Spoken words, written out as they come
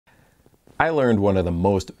I learned one of the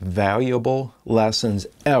most valuable lessons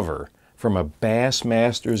ever from a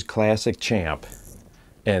Bassmasters Classic champ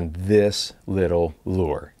and this little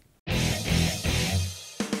lure.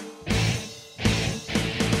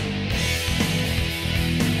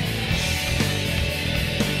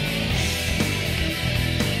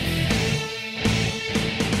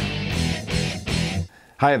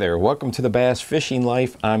 Hi there, welcome to the Bass Fishing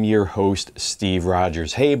Life. I'm your host, Steve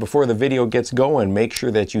Rogers. Hey, before the video gets going, make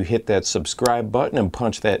sure that you hit that subscribe button and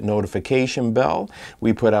punch that notification bell.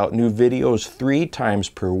 We put out new videos 3 times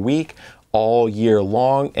per week, all year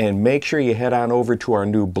long, and make sure you head on over to our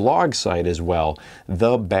new blog site as well,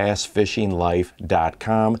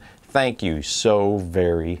 thebassfishinglife.com. Thank you so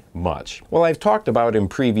very much. Well, I've talked about in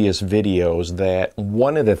previous videos that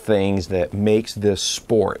one of the things that makes this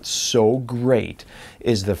sport so great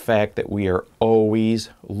is the fact that we are always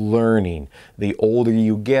learning. The older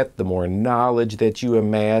you get, the more knowledge that you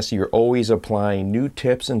amass. You're always applying new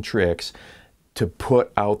tips and tricks to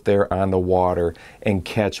put out there on the water and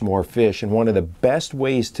catch more fish. And one of the best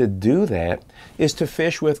ways to do that is to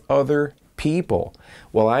fish with other people.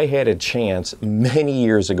 Well, I had a chance many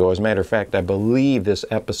years ago. As a matter of fact, I believe this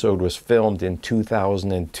episode was filmed in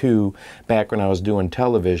 2002, back when I was doing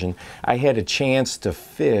television. I had a chance to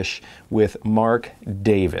fish with Mark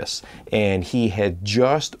Davis, and he had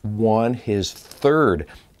just won his 3rd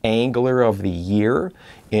Angler of the Year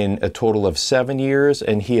in a total of 7 years,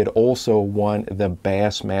 and he had also won the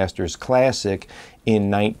Bassmasters Classic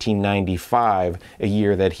in 1995, a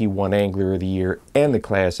year that he won Angler of the Year and the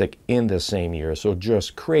Classic in the same year. So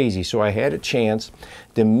just crazy. So I had a chance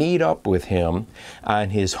to meet up with him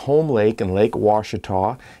on his home lake in Lake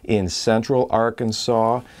Ouachita in central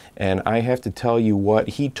Arkansas, and I have to tell you what,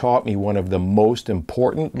 he taught me one of the most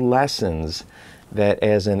important lessons that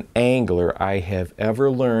as an angler I have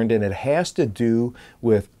ever learned, and it has to do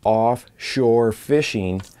with offshore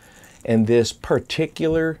fishing and this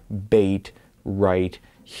particular bait right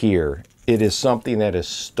here. It is something that has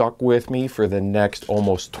stuck with me for the next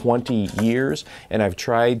almost 20 years, and I've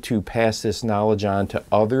tried to pass this knowledge on to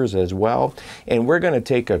others as well. And we're going to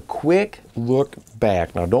take a quick look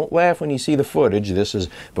back. Now, don't laugh when you see the footage. This is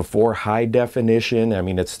before high definition. I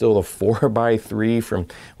mean, it's still a 4x3 from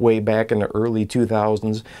way back in the early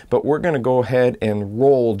 2000s, but we're going to go ahead and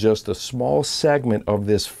roll just a small segment of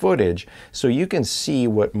this footage so you can see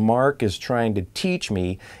what Mark is trying to teach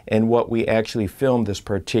me and what we actually filmed this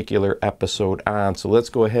particular episode on. So let's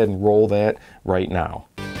go ahead and roll that right now.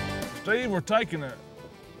 Steve, we're taking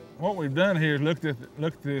what we've done here is looked at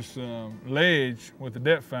this ledge with the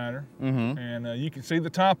depth finder, and you can see the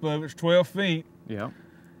top of it's 12 feet. Yeah.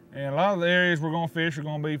 And a lot of the areas we're going to fish are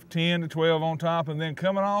going to be 10 to 12 on top, and then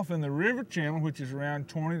coming off in the river channel, which is around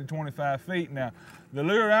 20 to 25 feet. Now, the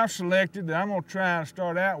lure I've selected that I'm going to try and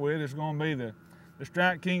start out with is going to be the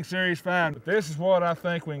Strike King Series 5. But this is what I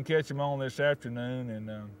think we can catch them on this afternoon,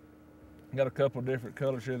 and got a couple of different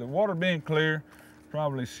colors here. The water being clear,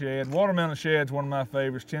 probably shad. Watermelon shad's one of my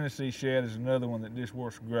favorites. Tennessee shad is another one that just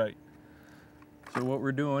works great. So what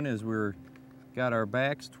we're doing is got our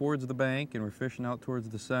backs towards the bank and we're fishing out towards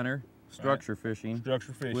the center, structure fishing.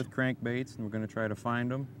 Structure fishing. With crankbaits, and we're going to try to find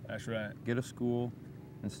them. That's right. Get a school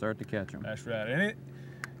and start to catch them. That's right.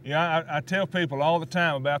 And I tell people all the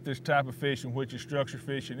time about this type of fishing, which is structure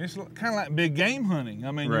fishing. It's kind of like big game hunting. I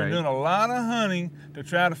mean, You're doing a lot of hunting to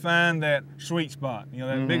try to find that sweet spot. You know,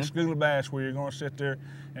 that big school of bass where you're going to sit there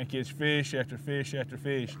and catch fish after fish after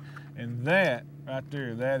fish. And that right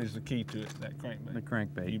there, that is the key to it, that crankbait. The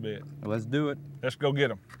crankbait. You bet. Well, let's do it. Let's go get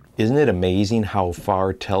them. Isn't it amazing how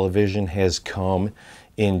far television has come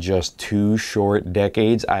in just 2 short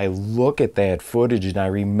decades? I look at that footage and I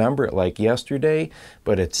remember it like yesterday,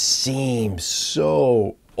 but it seems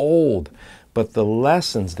so old. But the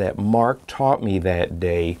lessons that Mark taught me that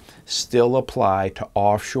day still apply to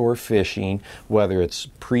offshore fishing, whether it's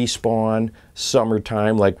pre-spawn,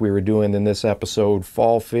 summertime like we were doing in this episode,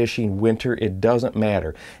 fall fishing, winter, it doesn't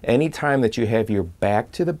matter. Anytime that you have your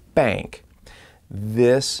back to the bank,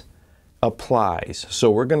 this applies.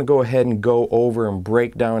 So we're going to go ahead and go over and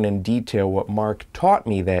break down in detail what Mark taught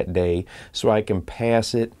me that day so I can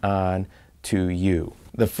pass it on to you.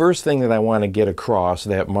 The first thing that I want to get across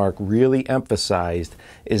that Mark really emphasized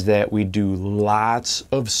is that we do lots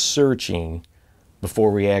of searching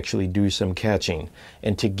before we actually do some catching.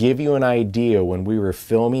 And to give you an idea, when we were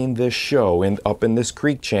filming this show up in this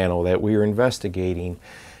creek channel that we were investigating,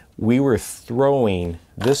 we were throwing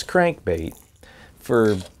this crankbait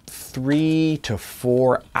for 3 to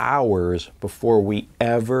 4 hours before we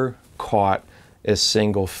ever caught a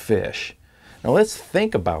single fish. Now let's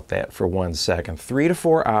think about that for 1 second. 3 to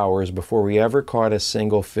 4 hours before we ever caught a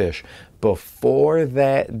single fish. Before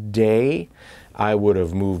that day, I would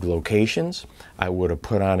have moved locations. I would have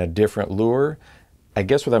put on a different lure. I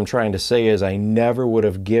guess what I'm trying to say is I never would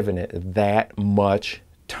have given it that much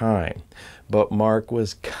time. But Mark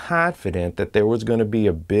was confident that there was going to be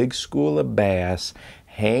a big school of bass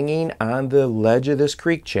hanging on the ledge of this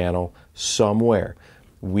creek channel somewhere.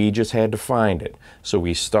 We just had to find it. So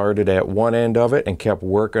we started at one end of it and kept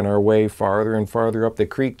working our way farther and farther up the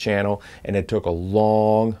creek channel, and it took a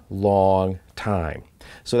long, long time.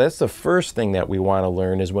 So that's the first thing that we want to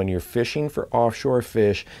learn, is when you're fishing for offshore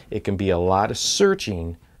fish, it can be a lot of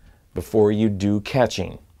searching before you do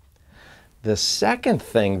catching. The second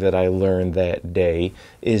thing that I learned that day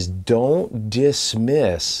is don't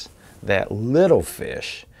dismiss that little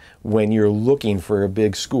fish when you're looking for a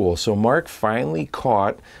big school. So Mark finally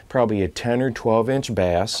caught probably a 10 or 12 inch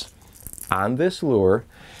bass on this lure,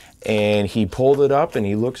 and he pulled it up and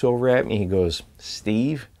he looks over at me, he goes,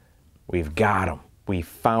 "Steve, we've got him. We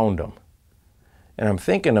found him." And I'm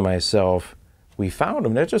thinking to myself, we found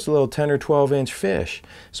him, that's just a little 10 or 12 inch fish.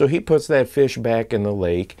 So he puts that fish back in the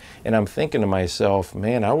lake, and I'm thinking to myself,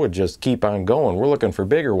 man, I would just keep on going. We're looking for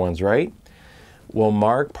bigger ones, right? Well,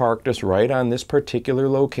 Mark parked us right on this particular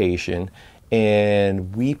location,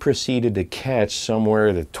 and we proceeded to catch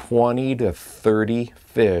somewhere to 20 to 30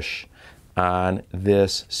 fish on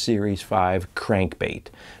this Series 5 crankbait.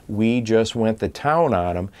 We just went to town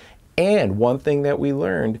on them. And one thing that we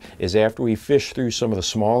learned is after we fished through some of the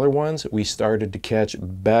smaller ones, we started to catch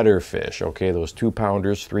better fish, okay? Those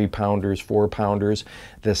 2-pounders, 3-pounders, 4-pounders.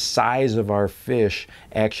 The size of our fish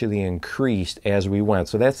actually increased as we went.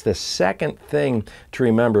 So that's the second thing to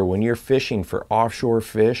remember when you're fishing for offshore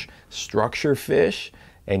fish, structure fish,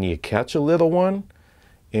 and you catch a little one,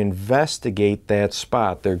 investigate that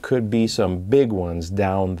spot. There could be some big ones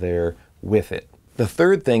down there with it. The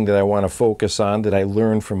third thing that I want to focus on that I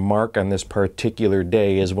learned from Mark on this particular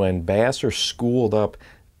day is when bass are schooled up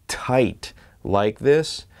tight like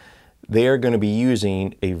this, they are going to be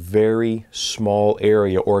using a very small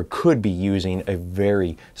area, or could be using a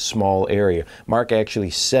very small area. Mark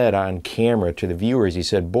actually said on camera to the viewers, he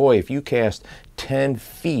said, "Boy, if you cast 10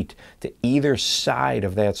 feet to either side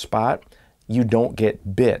of that spot, you don't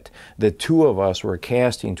get bit." The two of us were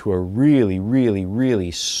casting to a really, really,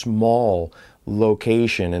 really small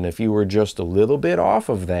location, and if you were just a little bit off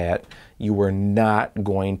of that, you were not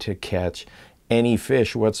going to catch any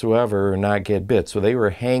fish whatsoever or not get bit. So they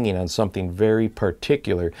were hanging on something very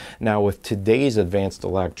particular. Now with today's advanced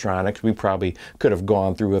electronics, we probably could have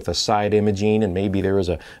gone through with a side imaging, and maybe there was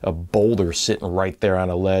a boulder sitting right there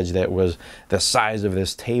on a ledge that was the size of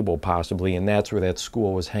this table possibly, and that's where that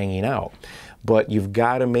school was hanging out. But you've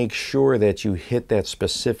got to make sure that you hit that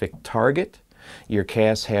specific target. Your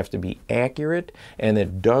casts have to be accurate, and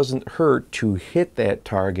it doesn't hurt to hit that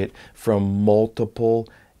target from multiple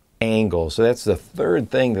angles. So that's the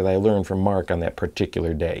third thing that I learned from Mark on that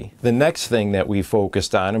particular day. The next thing that we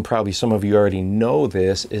focused on, and probably some of you already know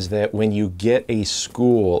this, is that when you get a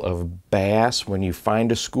school of bass, when you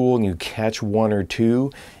find a school and you catch one or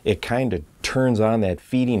two, it kind of turns on that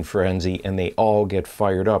feeding frenzy and they all get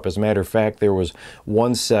fired up. As a matter of fact, there was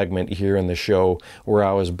one segment here in the show where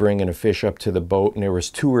I was bringing a fish up to the boat, and there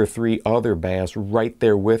was 2 or 3 other bass right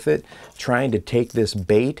there with it, trying to take this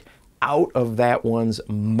bait out of that one's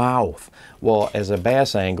mouth. Well, as a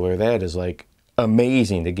bass angler, that is like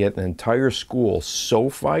amazing to get an entire school so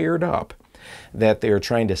fired up that they're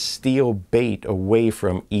trying to steal bait away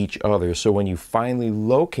from each other. So when you finally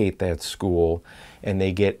locate that school and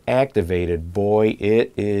they get activated, boy,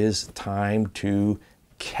 it is time to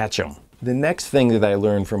catch them. The next thing that I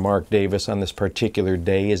learned from Mark Davis on this particular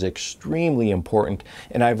day is extremely important,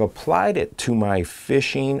 and I've applied it to my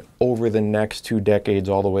fishing over the next 2 decades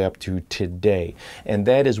all the way up to today. And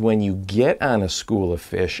that is when you get on a school of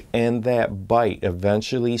fish and that bite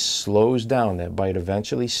eventually slows down, that bite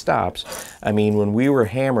eventually stops. I mean, when we were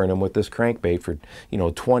hammering them with this crankbait for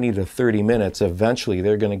 20 to 30 minutes, eventually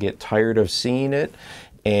they're going to get tired of seeing it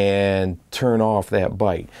and turn off that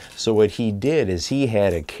bite. So what he did is he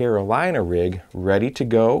had a Carolina rig ready to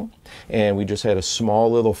go, and we just had a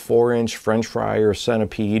small little 4-inch French fry or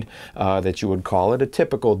centipede that you would call it, a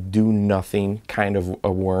typical do-nothing kind of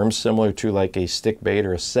a worm, similar to like a stick bait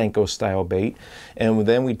or a Senko style bait. And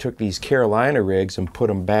then we took these Carolina rigs and put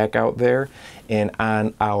them back out there, and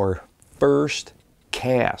on our first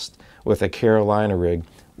cast with a Carolina rig,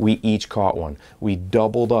 we each caught one. We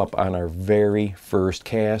doubled up on our very first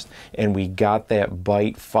cast, and we got that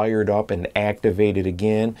bite fired up and activated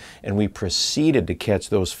again, and we proceeded to catch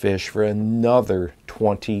those fish for another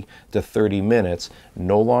 20 to 30 minutes,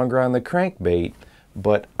 no longer on the crankbait,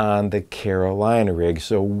 but on the Carolina rig.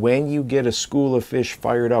 So when you get a school of fish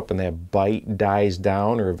fired up and that bite dies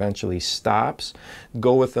down or eventually stops,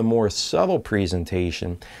 go with a more subtle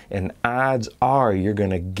presentation, and odds are you're going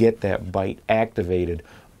to get that bite activated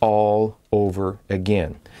all over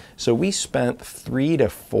again. So we spent 3 to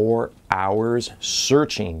 4 hours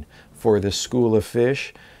searching for this school of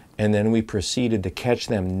fish, and then we proceeded to catch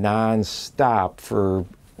them non-stop for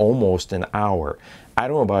almost an hour. I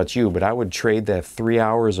don't know about you, but I would trade that 3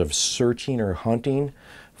 hours of searching or hunting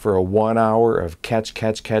for a 1 hour of catch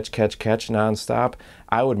nonstop.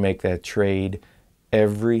 I would make that trade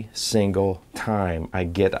every single time I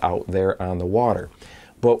get out there on the water.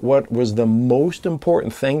 But what was the most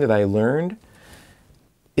important thing that I learned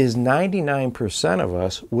is 99% of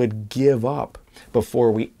us would give up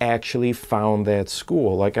before we actually found that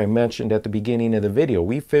school. Like I mentioned at the beginning of the video,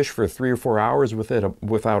 we fish for 3 or 4 hours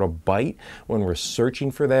without a bite. When we're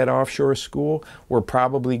searching for that offshore school, we're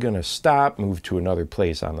probably going to stop, move to another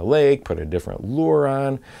place on the lake, put a different lure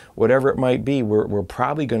on, whatever it might be. We're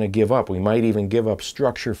probably going to give up. We might even give up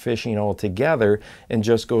structure fishing altogether and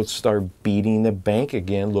just go start beating the bank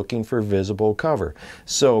again, looking for visible cover.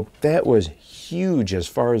 So that was huge as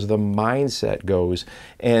far as the mindset goes.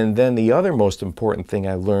 And then the other most important thing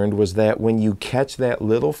I learned was that when you catch that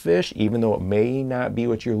little fish, even though it may not be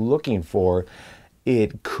what you're looking for,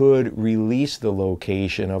 it could release the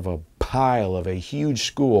location of a pile of a huge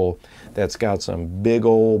school that's got some big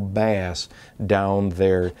old bass down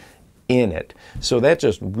there in it. So that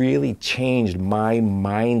just really changed my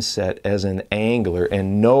mindset as an angler,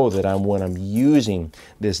 and know that when I'm using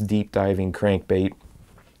this deep diving crankbait,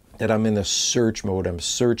 that I'm in the search mode. I'm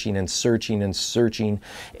searching and searching and searching.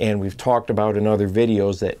 And we've talked about in other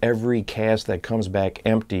videos that every cast that comes back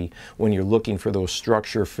empty, when you're looking for those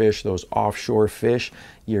structure fish, those offshore fish,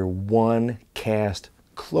 you're one cast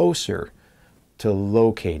closer to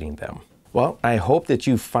locating them. Well, I hope that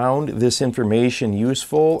you found this information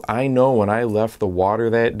useful. I know when I left the water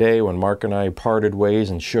that day, when Mark and I parted ways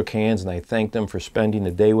and shook hands, and I thanked him for spending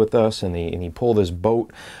the day with us, and he pulled his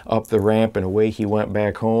boat up the ramp and away he went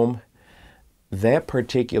back home. That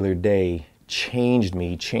particular day changed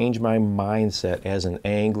me, changed my mindset as an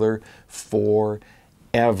angler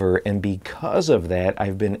forever. And because of that,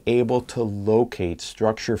 I've been able to locate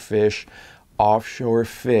structure fish, offshore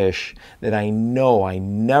fish that I know I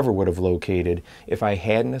never would have located if I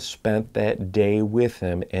hadn't have spent that day with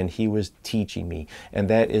him and he was teaching me. And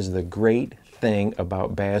that is the great thing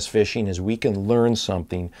about bass fishing, is we can learn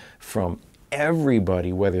something from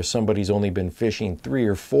everybody, whether somebody's only been fishing 3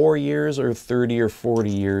 or 4 years or 30 or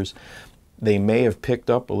 40 years. They may have picked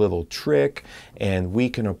up a little trick, and we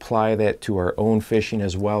can apply that to our own fishing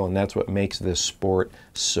as well, and that's what makes this sport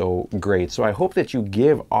so great. So I hope that you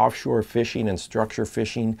give offshore fishing and structure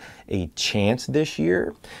fishing a chance this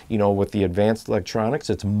year. You know, with the advanced electronics,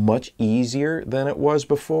 it's much easier than it was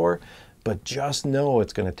before, but just know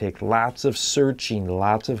it's going to take lots of searching,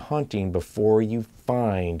 lots of hunting before you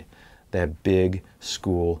find that big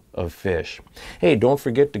school of fish. Hey, don't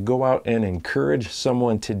forget to go out and encourage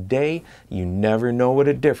someone today. You never know what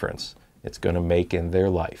a difference it's going to make in their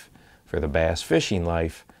life. For the Bass Fishing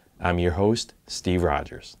Life, I'm your host, Steve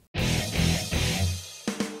Rogers.